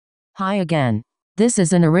Hi again. This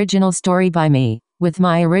is an original story by me, with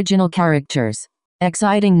my original characters.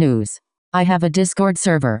 Exciting news. I have a Discord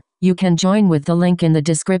server. You can join with the link in the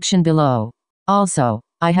description below. Also,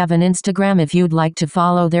 I have an Instagram if you'd like to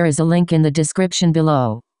follow. There is a link in the description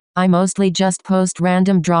below. I mostly just post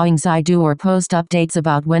random drawings I do or post updates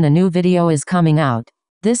about when a new video is coming out.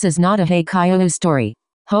 This is not a Haikyuu story.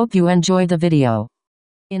 Hope you enjoy the video.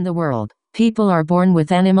 In the world, people are born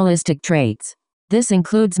with animalistic traits. This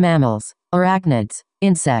includes mammals, arachnids,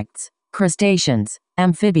 insects, crustaceans,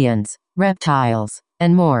 amphibians, reptiles,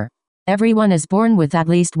 and more. Everyone is born with at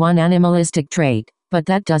least one animalistic trait, but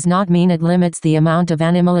that does not mean it limits the amount of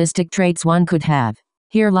animalistic traits one could have.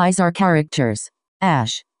 Here lies our characters.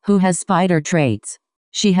 Ash, who has spider traits.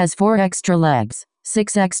 She has 4 extra legs,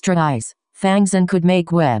 6 extra eyes, fangs, and could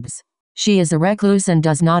make webs. She is a recluse and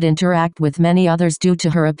does not interact with many others due to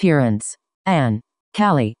her appearance. Anne,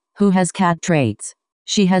 Callie, who has cat traits.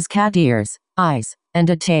 She has cat ears, eyes, and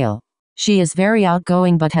a tail. She is very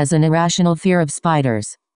outgoing but has an irrational fear of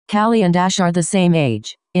spiders. Callie and Ash are the same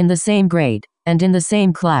age, in the same grade, and in the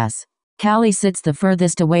same class. Callie sits the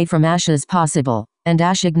furthest away from Ash as possible, and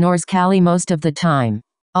Ash ignores Callie most of the time.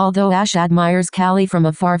 Although Ash admires Callie from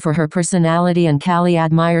afar for her personality and Callie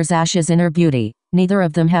admires Ash's inner beauty, neither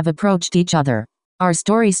of them have approached each other. Our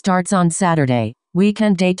story starts on Saturday,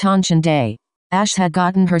 weekend detention day. Ash had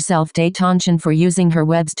gotten herself detention for using her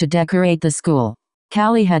webs to decorate the school.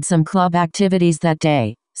 Callie had some club activities that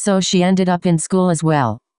day, so she ended up in school as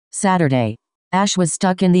well. Saturday. Ash was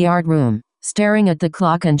stuck in the art room, staring at the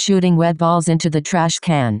clock and shooting web balls into the trash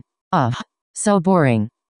can. Ugh. So boring.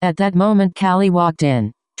 At that moment Callie walked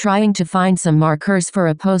in, trying to find some markers for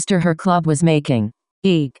a poster her club was making.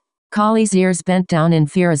 Eek. Callie's ears bent down in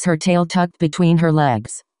fear as her tail tucked between her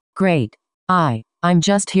legs. Great. I'm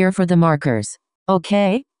just here for the markers.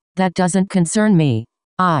 Okay? That doesn't concern me.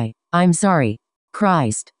 I'm sorry.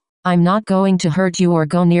 Christ. I'm not going to hurt you or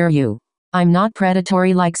go near you. I'm not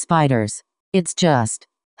predatory like spiders. It's just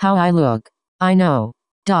how I look. I know.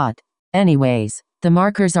 Anyways, the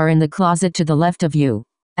markers are in the closet to the left of you.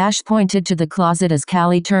 Ash pointed to the closet as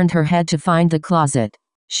Callie turned her head to find the closet.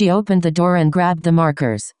 She opened the door and grabbed the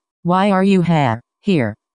markers. Why are you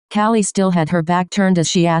here? Callie still had her back turned as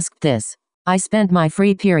she asked this. I spent my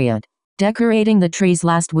free period decorating the trees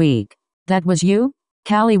last week. That was you?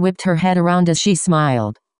 Callie whipped her head around as she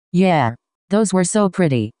smiled. Yeah. Those were so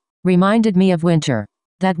pretty. Reminded me of winter.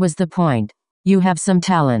 That was the point. You have some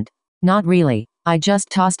talent. Not really. I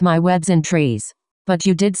just tossed my webs in trees. But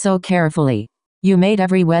you did so carefully. You made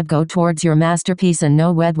every web go towards your masterpiece and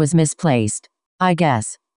no web was misplaced. I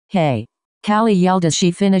guess. Hey. Callie yelled as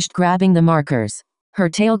she finished grabbing the markers. Her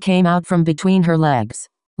tail came out from between her legs.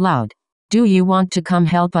 Loud. Do you want to come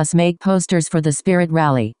help us make posters for the spirit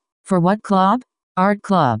rally? For what club? Art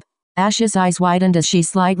club. Ash's eyes widened as she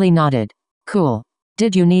slightly nodded. Cool.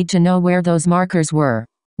 Did you need to know where those markers were?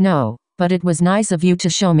 No, but it was nice of you to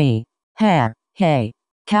show me. Hey.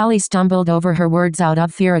 Callie stumbled over her words out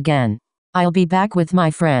of fear again. I'll be back with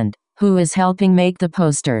my friend, who is helping make the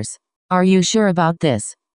posters. Are you sure about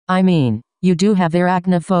this? I mean, you do have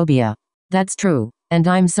arachnophobia. That's true, and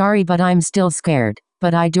I'm sorry but I'm still scared.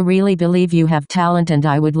 But I do really believe you have talent and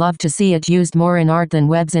I would love to see it used more in art than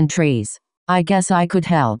webs in trees. I guess I could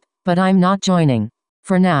help, but I'm not joining.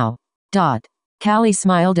 For now. Callie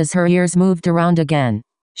smiled as her ears moved around again.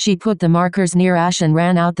 She put the markers near Ash and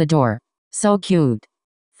ran out the door. So cute.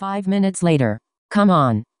 5 minutes later. Come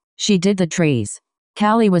on. She did the trees.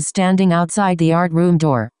 Callie was standing outside the art room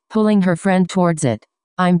door, pulling her friend towards it.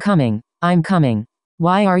 I'm coming.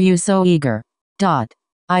 Why are you so eager?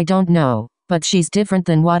 I don't know. But she's different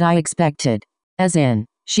than what I expected. As in,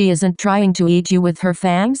 she isn't trying to eat you with her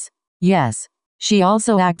fangs? Yes. She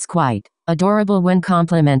also acts quite adorable when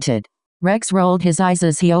complimented. Rex rolled his eyes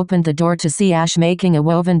as he opened the door to see Ash making a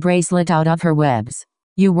woven bracelet out of her webs.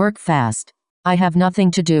 You work fast. I have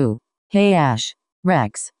nothing to do. Hey Ash.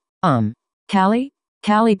 Rex. Callie?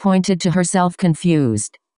 Callie pointed to herself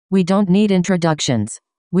confused. We don't need introductions.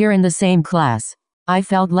 We're in the same class. I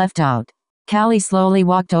felt left out. Callie slowly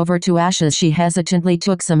walked over to Ash as she hesitantly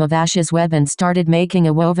took some of Ash's web and started making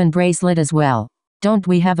a woven bracelet as well. Don't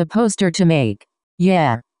we have a poster to make?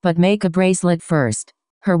 Yeah, but make a bracelet first.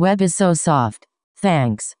 Her web is so soft.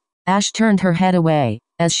 Thanks. Ash turned her head away,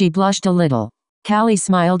 as she blushed a little. Callie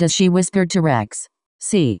smiled as she whispered to Rex.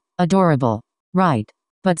 See, adorable. Right.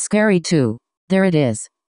 But scary too. There it is.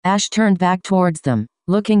 Ash turned back towards them,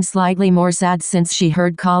 looking slightly more sad since she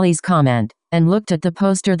heard Callie's comment, and looked at the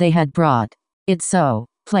poster they had brought. It's so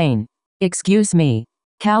plain. Excuse me.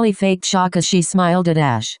 Callie faked shock as she smiled at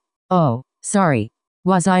Ash. Oh, sorry.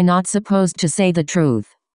 Was I not supposed to say the truth?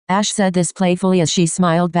 Ash said this playfully as she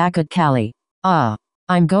smiled back at Callie.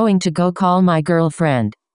 I'm going to go call my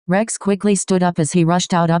girlfriend. Rex quickly stood up as he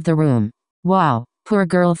rushed out of the room. Wow, poor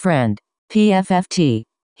girlfriend. PFFT.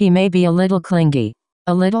 He may be a little clingy.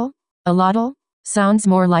 A little? A lottle? Sounds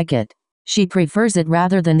more like it. She prefers it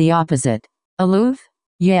rather than the opposite. Aloof?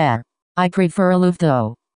 Yeah. I prefer aloof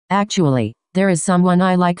though. Actually, there is someone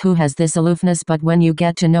I like who has this aloofness, but when you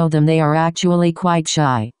get to know them they are actually quite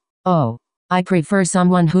shy. Oh. I prefer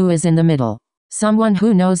someone who is in the middle. Someone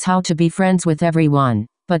who knows how to be friends with everyone,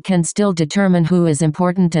 but can still determine who is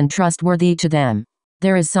important and trustworthy to them.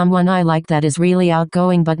 There is someone I like that is really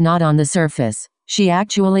outgoing but not on the surface. She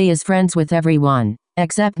actually is friends with everyone,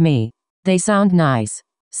 except me. They sound nice.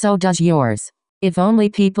 So does yours. If only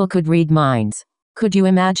people could read minds. Could you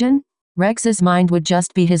imagine? Rex's mind would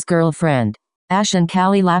just be his girlfriend. Ash and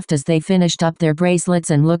Callie laughed as they finished up their bracelets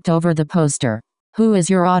and looked over the poster. Who is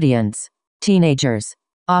your audience? Teenagers.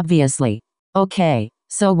 Obviously. Okay,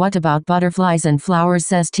 so what about butterflies and flowers,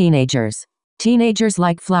 says teenagers. Teenagers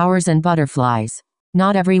like flowers and butterflies.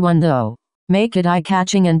 Not everyone though. Make it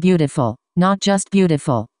eye-catching and beautiful, not just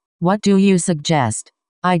beautiful. What do you suggest?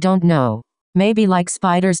 I don't know. Maybe like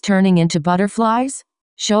spiders turning into butterflies?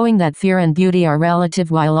 Showing that fear and beauty are relative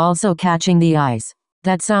while also catching the eyes.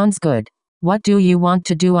 That sounds good. What do you want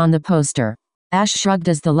to do on the poster? Ash shrugged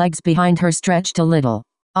as the legs behind her stretched a little.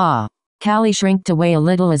 Callie shrinked away a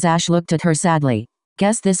little as Ash looked at her sadly.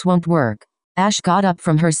 Guess this won't work. Ash got up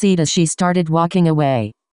from her seat as she started walking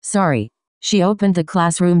away. Sorry. She opened the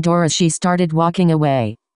classroom door as she started walking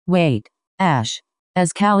away. Wait. Ash.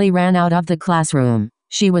 As Callie ran out of the classroom,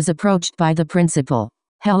 she was approached by the principal.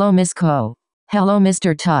 Hello Miss Ko. Hello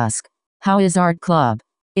Mr. Tusk. How is art club?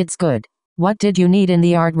 It's good. What did you need in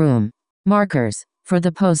the art room? Markers. For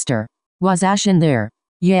the poster. Was Ash in there?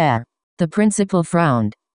 Yeah. The principal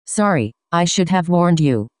frowned. Sorry, I should have warned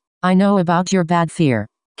you. I know about your bad fear.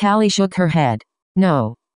 Callie shook her head.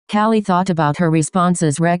 No. Callie thought about her response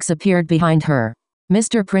as Rex appeared behind her.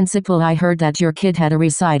 Mr. Principal, I heard that your kid had a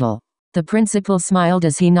recital. The principal smiled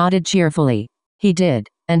as he nodded cheerfully. He did,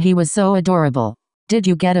 and he was so adorable. Did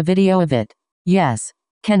you get a video of it? Yes.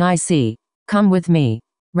 Can I see? Come with me.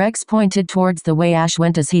 Rex pointed towards the way Ash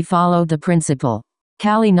went as he followed the principal.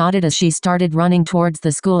 Callie nodded as she started running towards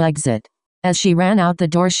the school exit. As she ran out the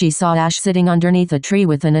door she saw Ash sitting underneath a tree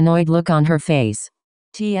with an annoyed look on her face.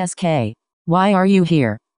 TSK. Why are you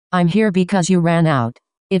here? I'm here because you ran out.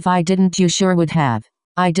 If I didn't you sure would have.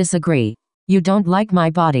 I disagree. You don't like my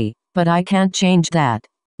body, but I can't change that.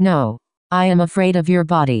 No. I am afraid of your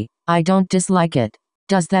body. I don't dislike it.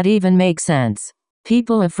 Does that even make sense?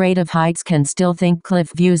 People afraid of heights can still think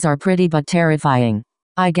cliff views are pretty but terrifying.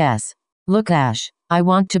 I guess. Look Ash, I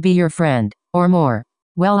want to be your friend, or more.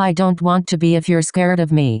 Well, I don't want to be if you're scared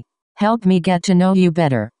of me. Help me get to know you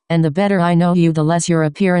better, and the better I know you the less your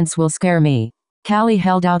appearance will scare me. Callie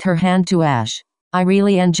held out her hand to Ash. I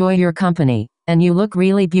really enjoy your company, and you look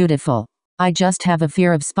really beautiful. I just have a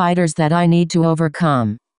fear of spiders that I need to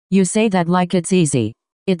overcome. You say that like it's easy.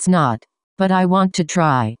 It's not. But I want to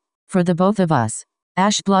try. For the both of us.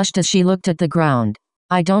 Ash blushed as she looked at the ground.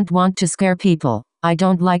 I don't want to scare people. I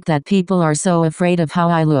don't like that people are so afraid of how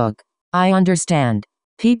I look. I understand.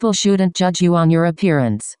 People shouldn't judge you on your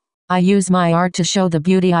appearance. I use my art to show the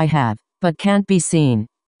beauty I have, but can't be seen.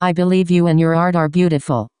 I believe you and your art are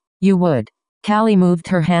beautiful. You would. Callie moved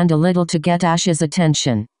her hand a little to get Ash's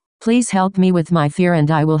attention. Please help me with my fear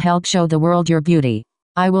and I will help show the world your beauty.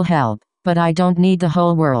 I will help, but I don't need the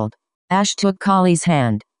whole world. Ash took Callie's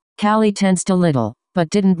hand. Callie tensed a little,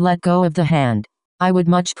 but didn't let go of the hand. I would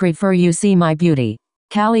much prefer you see my beauty.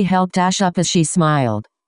 Callie helped Ash up as she smiled.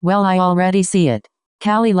 Well, I already see it.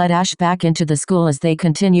 Callie led Ash back into the school as they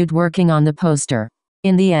continued working on the poster.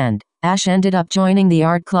 In the end, Ash ended up joining the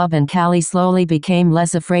art club and Callie slowly became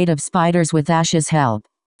less afraid of spiders with Ash's help.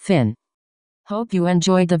 Finn. Hope you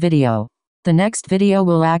enjoyed the video. The next video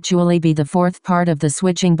will actually be the fourth part of the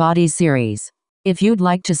Switching Bodies series. If you'd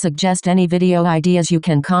like to suggest any video ideas you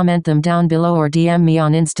can comment them down below or DM me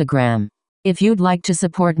on Instagram. If you'd like to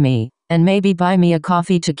support me, and maybe buy me a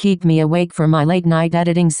coffee to keep me awake for my late night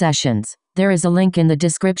editing sessions, there is a link in the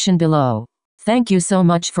description below. Thank you so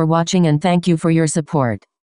much for watching and thank you for your support.